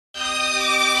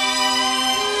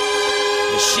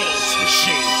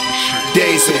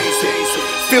Daisy.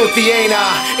 Filthy ain't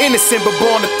I, innocent but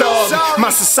born a thug.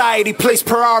 My society placed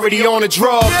priority on a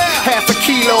drug. Half a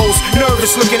kilos,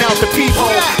 nervous looking out the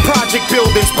peephole. Project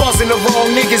buildings, buzzing the wrong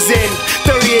niggas in.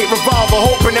 38 revolver,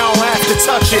 hoping I don't have to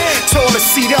touch it. Toilet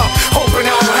seat up, hoping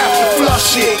I don't have to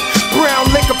flush it.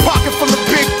 Brown liquor pocket full of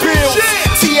big bills.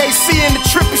 TAC in the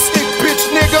trippy stick,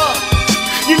 bitch nigga.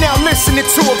 You now listening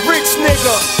to a rich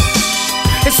nigga.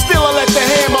 And still I let the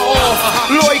hammer off.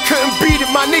 Lloyd couldn't beat it,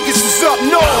 my niggas is up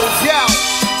north. Yeah.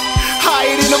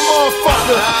 Higher than a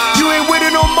motherfucker. You ain't with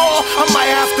it no more, I might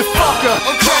have to fuck her.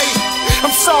 Okay, I'm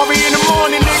sorry in the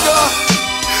morning, nigga,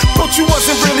 but you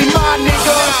wasn't really my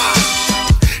nigga.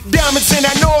 Diamonds in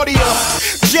that Nordia.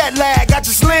 Jet lag, I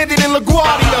just landed in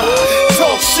LaGuardia.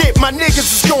 Talk shit, my niggas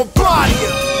is gon' body ya.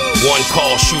 One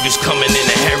call, shooters coming in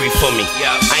a hurry for me.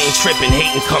 I ain't tripping,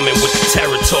 hating coming with the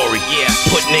territory.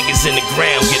 Put niggas in the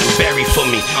ground, get them buried for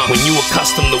me. When you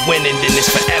accustomed to winning, then it's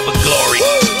forever glory.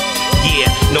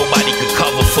 Yeah, nobody could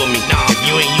cover for me. If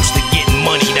you ain't used to getting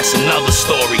money, that's another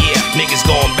story. Niggas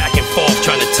going back and forth,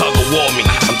 trying to tug of war me.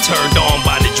 I'm turned on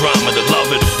by the drama, the love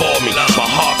it before me. My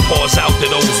heart pours out to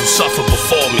those who suffer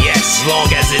before me. As long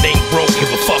as it ain't broke,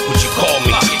 give a fuck what you call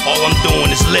me. All I'm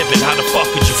doing is living, how the fuck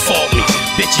could you fault me?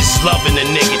 Bitches loving a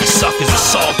nigga, these suckers are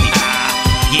salty.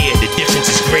 Yeah, the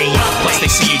difference is green. Plus they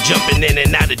see you jumping in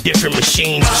and out of different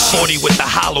machines. 40 with the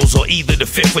hollows or either the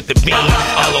 5th with the beam.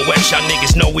 LOX, y'all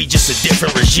niggas know we just a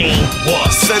different regime. What?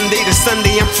 Sunday to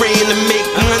Sunday, I'm praying to make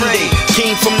Monday.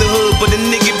 Came from the hood, but a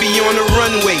nigga be on the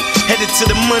runway. Headed to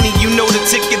the money, you know the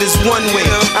ticket is one way.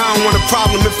 I don't want a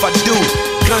problem if I do.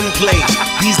 Gunplay,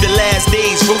 these the last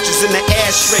days, roaches in the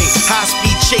ashtray. High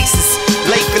speed chases,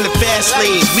 life in the fast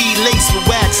lane. Weed laced with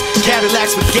wax,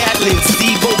 Cadillacs with Gatlins.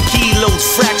 Devo kilos,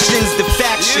 fractions, the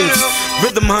factions.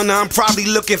 Rhythm hunter, I'm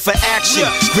probably looking for action.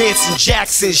 Grants and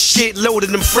Jacksons, shit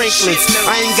loaded them Franklins.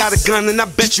 I ain't got a gun and I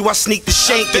bet you I sneak the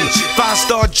shanking.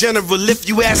 5-star general, if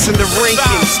you asking the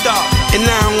ranking. And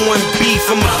I don't want beef,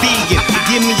 I'm a vegan.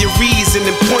 Give me a reason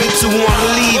and point to who I'm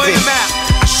leaving.